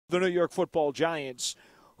the New York Football Giants,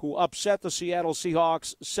 who upset the Seattle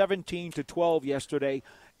Seahawks 17-12 yesterday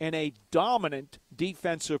in a dominant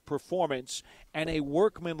defensive performance and a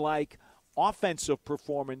workmanlike offensive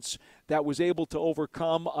performance that was able to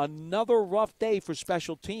overcome another rough day for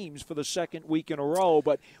special teams for the second week in a row.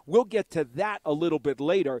 But we'll get to that a little bit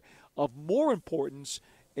later. Of more importance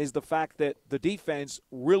is the fact that the defense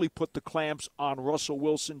really put the clamps on Russell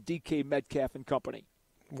Wilson, DK Metcalf, and company.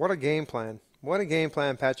 What a game plan. What a game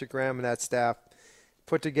plan Patrick Graham and that staff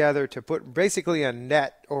put together to put basically a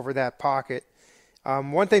net over that pocket.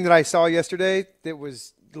 One thing that I saw yesterday that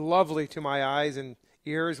was lovely to my eyes and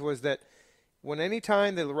ears was that any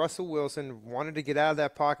time that Russell Wilson wanted to get out of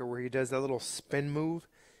that pocket where he does that little spin move,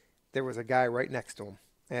 there was a guy right next to him.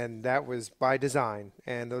 And that was by design.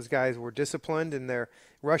 And those guys were disciplined in their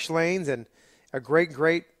rush lanes and a great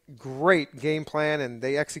game plan, and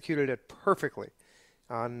they executed it perfectly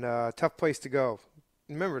on a tough place to go.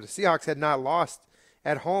 Remember, the Seahawks had not lost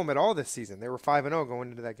at home at all this season. They were 5-0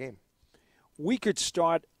 going into that game. We could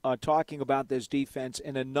start talking about this defense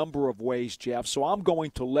in a number of ways, Jeff, so I'm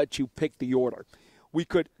going to let you pick the order. We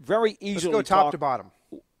could very easily Let's go top to bottom.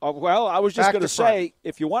 Well, I was just going to say,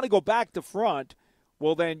 if you want to go back to front,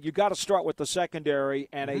 well, then you got to start with the secondary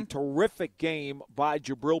and a terrific game by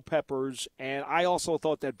Jabril Peppers. And I also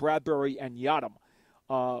thought that Bradbury and Yadam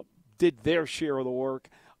did their share of the work.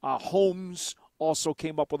 Holmes also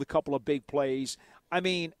came up with a couple of big plays. I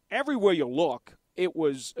mean, everywhere you look, it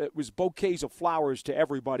was bouquets of flowers to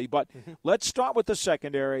everybody. But let's start with the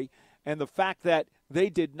secondary and the fact that they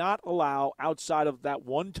did not allow, outside of that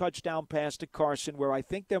one touchdown pass to Carson, where I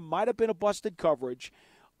think there might have been a busted coverage.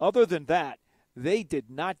 Other than that, they did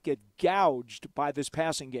not get gouged by this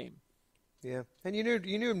passing game. Yeah, and you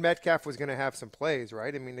knew Metcalf was going to have some plays,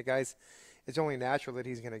 right? I mean, the guy's, it's only natural that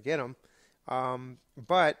he's going to get them.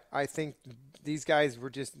 But I think these guys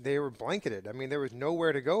they were blanketed. I mean, there was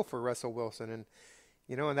nowhere to go for Russell Wilson, and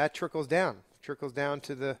and that trickles down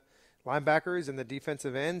to the linebackers and the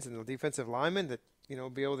defensive ends and the defensive linemen that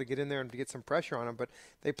be able to get in there and get some pressure on them. But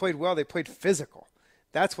they played well. They played physical.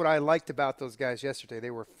 That's what I liked about those guys yesterday.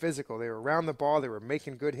 They were physical. They were around the ball. They were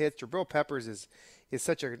making good hits. Jabril Peppers is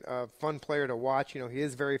such a fun player to watch. He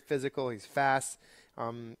is very physical. He's fast,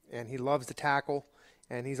 and he loves to tackle,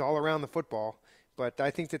 and he's all around the football. But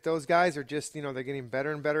I think that those guys are just, they're getting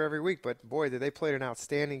better and better every week. But, boy, did they play an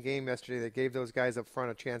outstanding game yesterday. They gave those guys up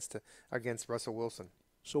front a chance against Russell Wilson.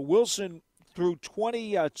 So Wilson threw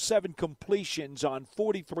 27 completions on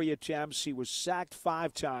 43 attempts. He was sacked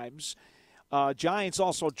 5 times. Giants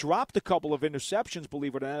also dropped a couple of interceptions,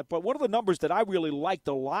 believe it or not. But one of the numbers that I really liked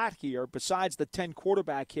a lot here, besides the 10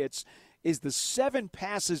 quarterback hits, is the 7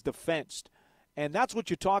 passes defensed. And that's what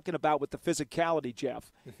you're talking about with the physicality,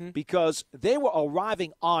 Jeff, because they were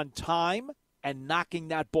arriving on time and knocking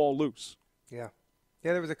that ball loose. Yeah.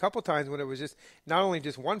 Yeah, there was a couple times when it was just not only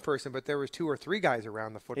just one person, but there was 2 or 3 guys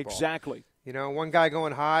around the football. Exactly. One guy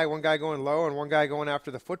going high, one guy going low, and one guy going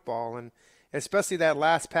after the football. And especially that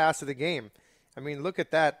last pass of the game. I mean, look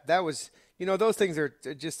at that. That was, those things are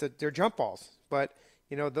just they're jump balls. But,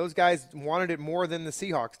 those guys wanted it more than the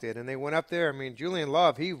Seahawks did, and they went up there. I mean, Julian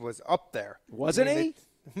Love, he was up there. Wasn't he?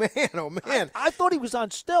 Man, oh, man. I thought he was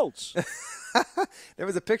on stilts. There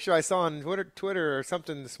was a picture I saw on Twitter or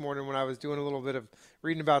something this morning when I was doing a little bit of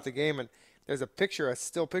reading about the game, and there's a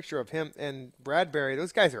still picture of him and Bradbury.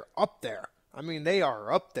 Those guys are up there. I mean, they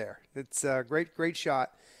are up there. It's a great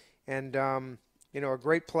shot. And, a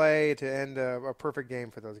great play to end a perfect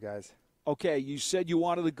game for those guys. Okay, you said you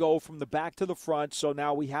wanted to go from the back to the front, so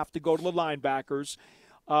now we have to go to the linebackers.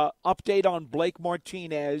 Update on Blake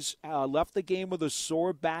Martinez. Left the game with a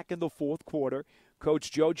sore back in the fourth quarter.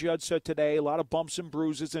 Coach Joe Judge said today a lot of bumps and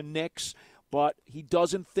bruises and nicks, but he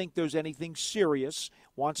doesn't think there's anything serious.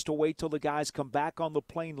 Wants to wait till the guys come back on the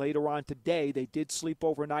plane later on today. They did sleep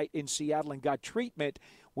overnight in Seattle and got treatment.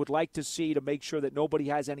 Would like to see to make sure that nobody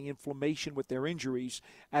has any inflammation with their injuries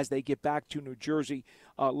as they get back to New Jersey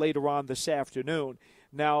later on this afternoon.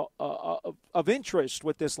 Now, of interest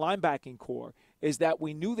with this linebacking core is that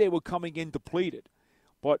we knew they were coming in depleted.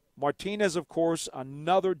 But Martinez, of course,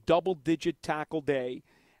 another double-digit tackle day,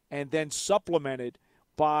 and then supplemented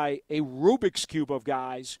by a Rubik's Cube of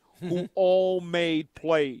guys who all made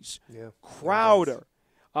plays. Yeah. Crowder.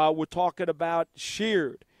 We're talking about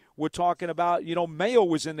Sheard. We're talking about, Mayo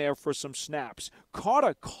was in there for some snaps.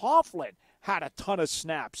 Carter Coughlin had a ton of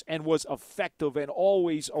snaps and was effective and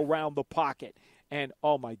always around the pocket. And,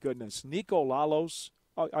 oh, my goodness, Nico Lalos,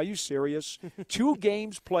 are you serious? 2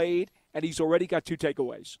 games played, and he's already got 2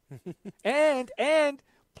 takeaways. And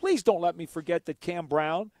please don't let me forget that Cam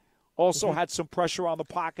Brown also had some pressure on the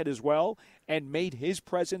pocket as well and made his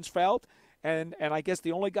presence felt. And I guess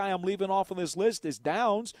the only guy I'm leaving off on this list is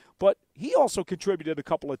Downs, but he also contributed a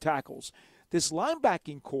couple of tackles. This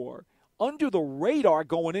linebacking core, under the radar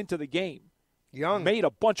going into the game, Young. made a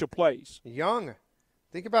bunch of plays. Young.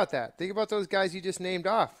 Think about that. Think about those guys you just named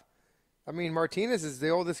off. I mean, Martinez is the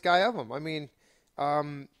oldest guy of them. I mean,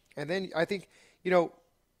 and then I think,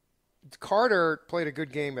 Carter played a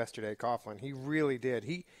good game yesterday, Coughlin. He really did.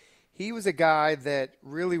 He was a guy that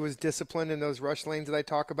really was disciplined in those rush lanes that I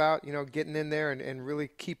talk about, getting in there and really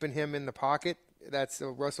keeping him in the pocket. That's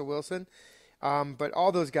Russell Wilson. But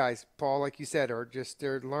all those guys, Paul, like you said,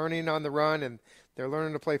 they're learning on the run, and they're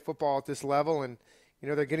learning to play football at this level, and,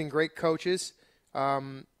 they're getting great coaches.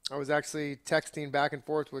 I was actually texting back and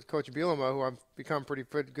forth with Coach Bielema, who I've become pretty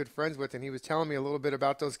good friends with, and he was telling me a little bit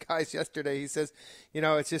about those guys yesterday. He says,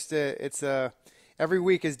 it's just every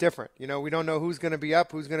week is different. We don't know who's going to be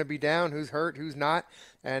up, who's going to be down, who's hurt, who's not,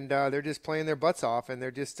 and they're just playing their butts off, and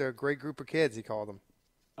they're just a great group of kids, he called them.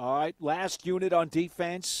 All right, last unit on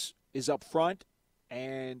defense is up front,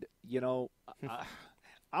 and,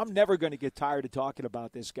 I'm never going to get tired of talking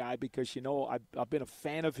about this guy because, I've been a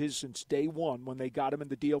fan of his since day one when they got him in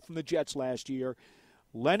the deal from the Jets last year.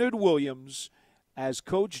 Leonard Williams, as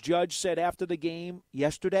Coach Judge said after the game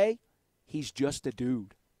yesterday, he's just a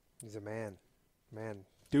dude. He's a man.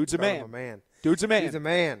 Dude's a man. Dude's a man. He's a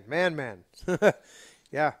man. Man.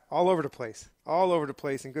 Yeah, all over the place,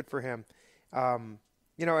 and good for him.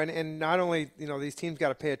 And not only, these teams got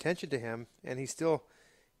to pay attention to him, and he's still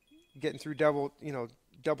getting through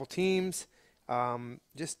double teams,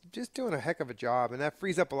 just doing a heck of a job, and that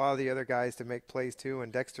frees up a lot of the other guys to make plays too.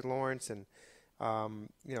 And Dexter Lawrence and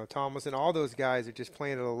Thomas and all those guys are just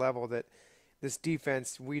playing at a level that this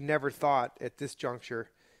defense, we never thought at this juncture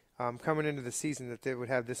coming into the season that they would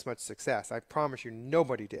have this much success. I promise you,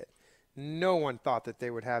 nobody did. No one thought that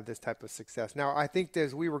they would have this type of success. Now, I think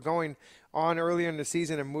as we were going on earlier in the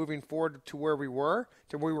season and moving forward to where we were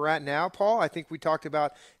at now, Paul, I think we talked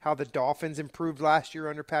about how the Dolphins improved last year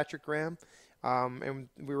under Patrick Graham. And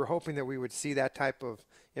we were hoping that we would see that type of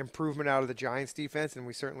improvement out of the Giants defense, and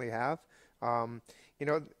we certainly have. And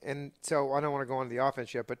so I don't want to go on to the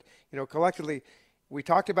offense yet, but, collectively, we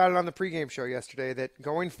talked about it on the pregame show yesterday that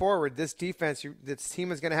going forward, this team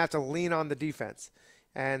is going to have to lean on the defense.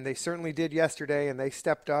 And they certainly did yesterday, and they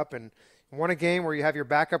stepped up and won a game where you have your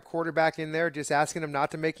backup quarterback in there just asking him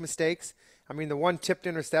not to make mistakes. I mean, the one tipped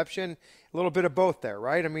interception, a little bit of both there,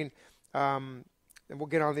 right? I mean, and we'll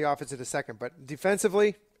get on the offense in a second. But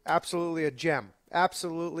defensively, absolutely a gem.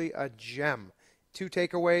 Absolutely a gem. 2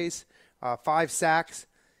 takeaways, 5 sacks,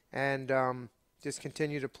 and just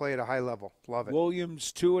continue to play at a high level. Love it.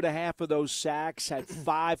 Williams, 2.5 of those sacks, had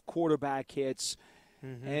 5 quarterback hits,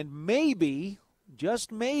 and maybe –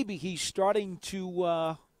 just maybe he's starting to,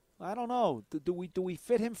 I don't know, do we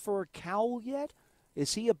fit him for a cowl yet?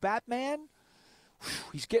 Is he a Batman?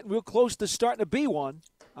 He's getting real close to starting to be one.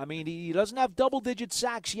 I mean, he doesn't have double-digit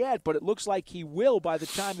sacks yet, but it looks like he will by the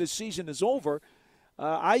time this season is over.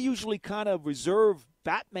 I usually kind of reserve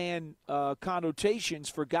Batman connotations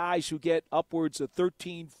for guys who get upwards of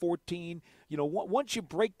 13, 14. Once you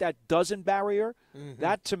break that dozen barrier,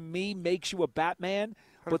 that to me makes you a Batman.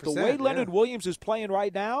 But the way Leonard Williams is playing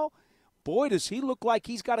right now, boy, does he look like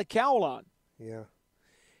he's got a cowl on. Yeah.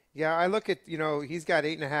 Yeah, I look at, he's got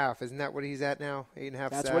 8.5. Isn't that what he's at now? 8.5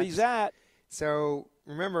 sacks. That's what he's at. So,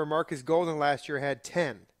 remember, Marcus Golden last year had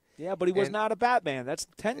 10. Yeah, but he was not a Batman.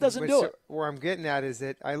 10 doesn't do it. Where I'm getting at is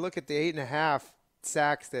that I look at the 8.5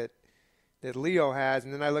 sacks that Leo has,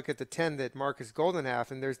 and then I look at the 10 that Marcus Golden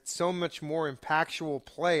has, and there's so much more impactful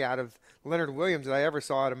play out of Leonard Williams than I ever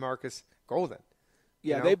saw out of Marcus Golden.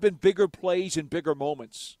 Yeah, they've been bigger plays in bigger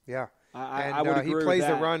moments. Yeah. I would agree with that. He plays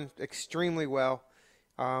the run extremely well.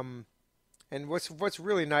 And what's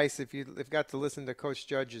really nice, if you've got to listen to Coach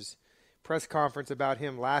Judge's press conference about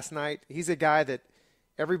him last night, he's a guy that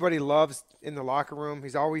everybody loves in the locker room.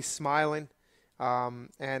 He's always smiling, and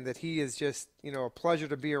that he is just, a pleasure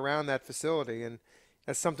to be around that facility. And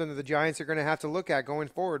that's something that the Giants are going to have to look at going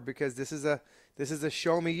forward because this is a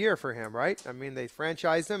show-me year for him, right? I mean, they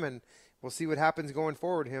franchised him, and we'll see what happens going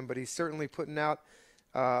forward with him, but he's certainly putting out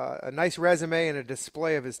a nice resume and a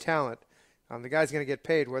display of his talent. The guy's going to get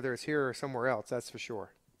paid whether it's here or somewhere else, that's for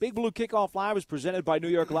sure. Big Blue Kickoff Live is presented by New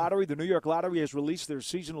York Lottery. The New York Lottery has released their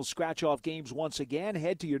seasonal scratch-off games once again.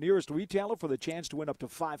 Head to your nearest retailer for the chance to win up to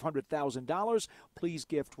 $500,000. Please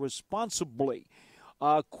gift responsibly.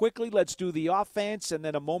 Quickly, let's do the offense and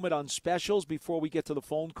then a moment on specials before we get to the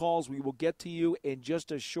phone calls. We will get to you in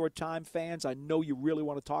just a short time, fans. I know you really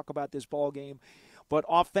want to talk about this ball game. But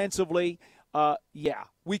offensively, Yeah,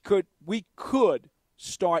 we could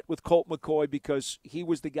start with Colt McCoy because he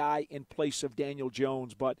was the guy in place of Daniel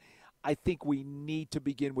Jones, but I think we need to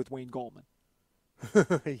begin with Wayne Gallman.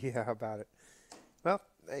 Yeah, how about it? Well,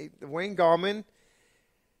 Wayne Gallman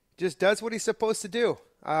just does what he's supposed to do,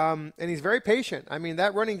 and he's very patient. I mean,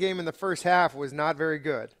 that running game in the first half was not very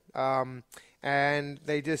good, and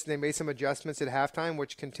they made some adjustments at halftime,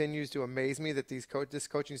 which continues to amaze me that this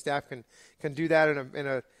coaching staff can do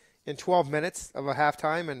that in 12 minutes of a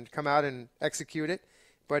halftime and come out and execute it.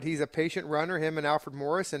 But he's a patient runner, him and Alfred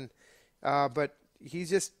Morris, and but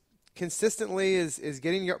he's just consistently is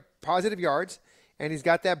getting positive yards, and he's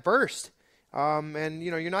got that burst. And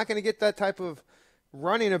you're not going to get that type of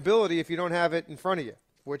running ability if you don't have it in front of you,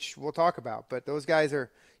 which we'll talk about. But those guys are,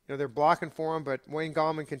 they're blocking for him. But Wayne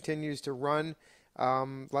Gallman continues to run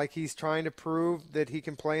like he's trying to prove that he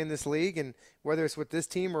can play in this league. And whether it's with this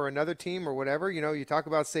team or another team or whatever, you talk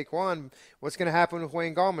about Saquon, what's going to happen with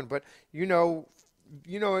Wayne Gallman. But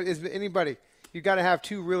as anybody, you got to have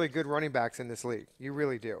two really good running backs in this league. You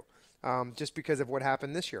really do, just because of what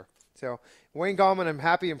happened this year. So Wayne Gallman, I'm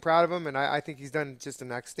happy and proud of him, and I think he's done just an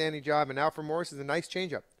outstanding job. And Alfred Morris is a nice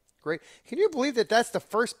changeup. Great. Can you believe that that's the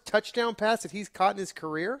first touchdown pass that he's caught in his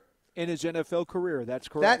career? In his NFL career, that's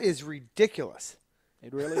correct. That is ridiculous.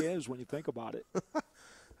 It really is when you think about it.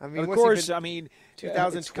 I mean, of course,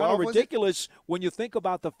 2012, it's kind of ridiculous when you think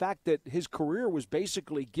about the fact that his career was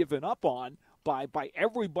basically given up on by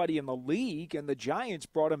everybody in the league, and the Giants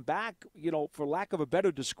brought him back, for lack of a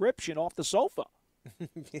better description, off the sofa.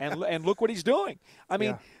 Yeah. And look what he's doing. I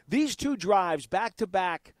mean, These two drives,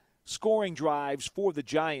 back-to-back scoring drives for the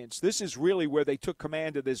Giants, this is really where they took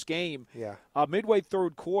command of this game. Yeah. Midway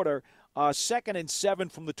third quarter, 2nd and 7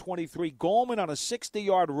 from the 23. Gallman on a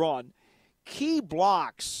 60-yard run. Key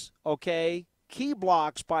blocks by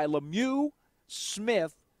Lemieux,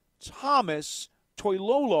 Smith, Thomas,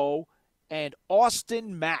 Toilolo, and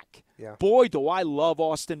Austin Mack. Yeah. Boy, do I love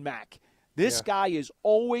Austin Mack. This guy is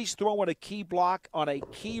always throwing a key block on a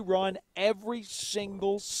key run every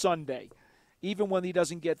single Sunday, even when he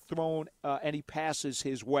doesn't get thrown any passes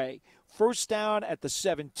his way. First down at the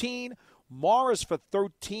 17. Morris for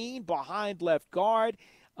 13 behind left guard.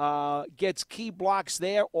 Gets key blocks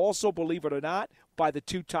there, also, believe it or not, by the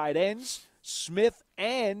two tight ends, Smith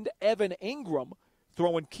and Evan Ingram,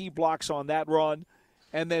 throwing key blocks on that run.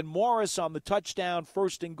 And then Morris on the touchdown,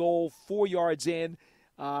 1st and goal, 4 yards in.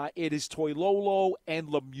 It is Toilolo and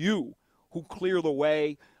Lemieux who clear the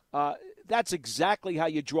way. That's exactly how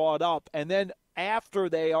you draw it up. And then after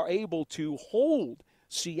they are able to hold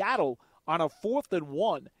Seattle on a 4th and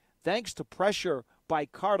 1, thanks to pressure by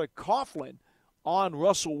Carter Coughlin on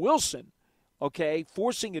Russell Wilson,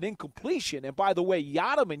 forcing an incompletion. And by the way,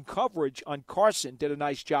 Yadam in coverage on Carson did a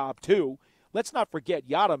nice job too. Let's not forget,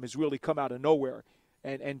 Yadam has really come out of nowhere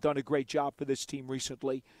and done a great job for this team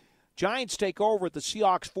recently. Giants take over at the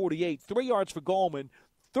Seahawks 48. 3 yards for Gallman,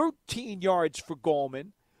 13 yards for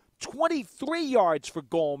Gallman, 23 yards for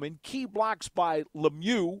Gallman. Key blocks by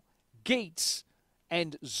Lemieux, Gates,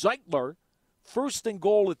 and Zeitler. 1st and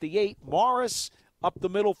goal at the 8. Morris up the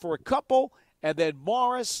middle for a couple, and then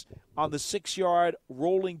Morris on the 6-yard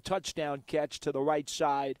rolling touchdown catch to the right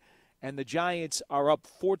side. And the Giants are up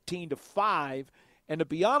 14-5. And to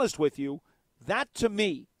be honest with you, that to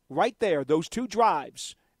me, right there, those two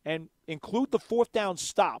drives, and include the 4th down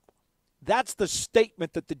stop, that's the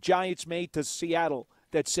statement that the Giants made to Seattle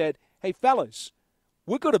that said, hey, fellas,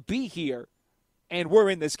 we're going to be here, and we're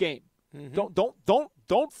in this game. Mm-hmm.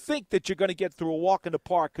 Don't think that you're going to get through a walk in the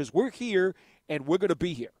park, because we're here, and we're going to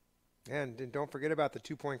be here. And don't forget about the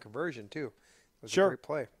 2-point conversion, too. It was a great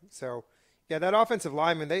play. So, yeah, that offensive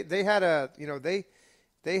lineman, they had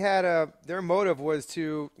their motive was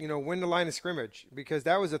to, win the line of scrimmage, because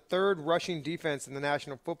that was the 3rd rushing defense in the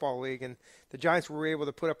National Football League, and the Giants were able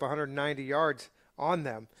to put up 190 yards on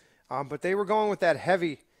them. But they were going with that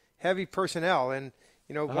heavy personnel, and,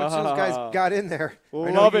 once those guys got in there,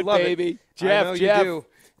 love it, baby. Jeff, you do.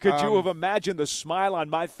 Could you have imagined the smile on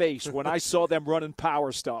my face when I saw them running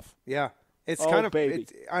power stuff? Yeah. It's kind of baby.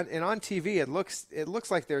 And on TV, it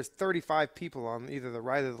looks like there's 35 people on either the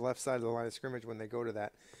right or the left side of the line of scrimmage when they go to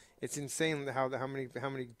that. It's insane how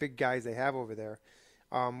many big guys they have over there,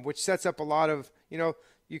 which sets up a lot of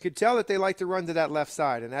you could tell that they like to run to that left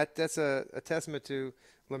side, and that's a testament to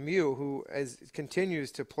Lemieux, who continues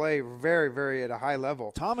to play very, very at a high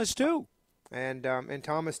level. Thomas too, and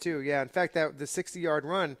Thomas too. Yeah, in fact, the 60-yard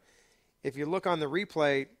run, if you look on the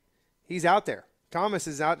replay, he's out there. Thomas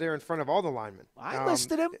is out there in front of all the linemen. I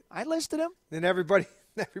listed him. Then everybody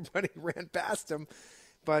ran past him.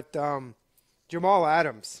 But Jamal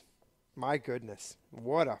Adams, My goodness,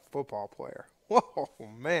 what a football player. Whoa,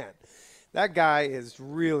 man. That guy is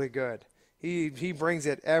really good. He brings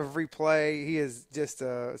it every play. He is just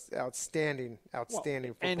a outstanding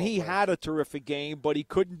football and he player. had a terrific game, but he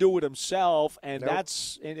couldn't do it himself, and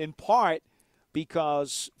that's in part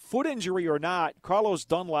because, foot injury or not, Carlos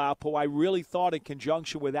Dunlap, who I really thought in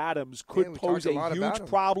conjunction with Adams could pose a huge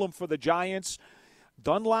problem for the Giants,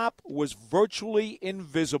 Dunlap was virtually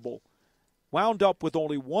invisible. Wound up with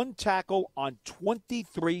only 1 tackle on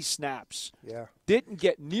 23 snaps. Yeah. Didn't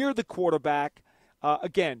get near the quarterback.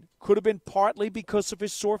 Again, could have been partly because of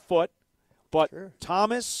his sore foot, but sure.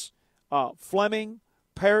 Thomas, Fleming,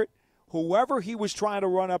 Parrott, whoever he was trying to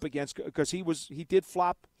run up against, because he did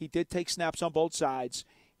flop, he did take snaps on both sides,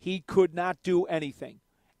 he could not do anything.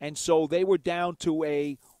 And so they were down to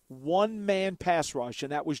a one-man pass rush,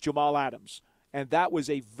 and that was Jamal Adams. And that was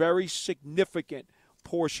a very significant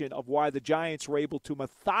portion of why the Giants were able to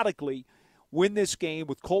methodically win this game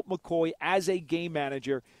with Colt McCoy as a game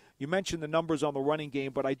manager. You mentioned the numbers on the running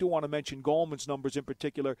game, but I do want to mention Gallman's numbers in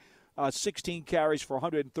particular. 16 carries for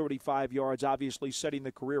 135 yards, obviously setting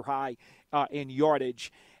the career high in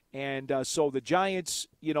yardage. And so the Giants,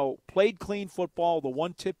 played clean football. The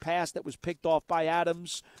one-tip pass that was picked off by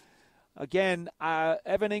Adams. Again,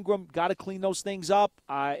 Evan Ingram got to clean those things up.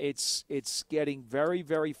 It's getting very,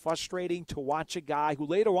 very frustrating to watch a guy who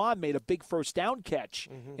later on made a big first down catch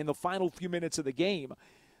in the final few minutes of the game.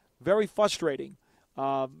 Very frustrating.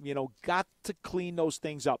 Got to clean those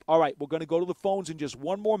things up. All right, we're going to go to the phones in just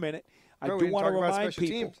one more minute. I do want to remind people.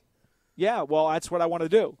 Teams. Yeah, well, that's what I want to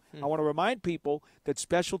do. I want to remind people that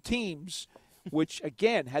special teams, which,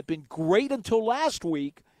 again, had been great until last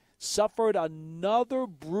week, suffered another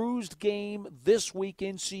bruised game this week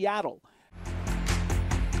in Seattle.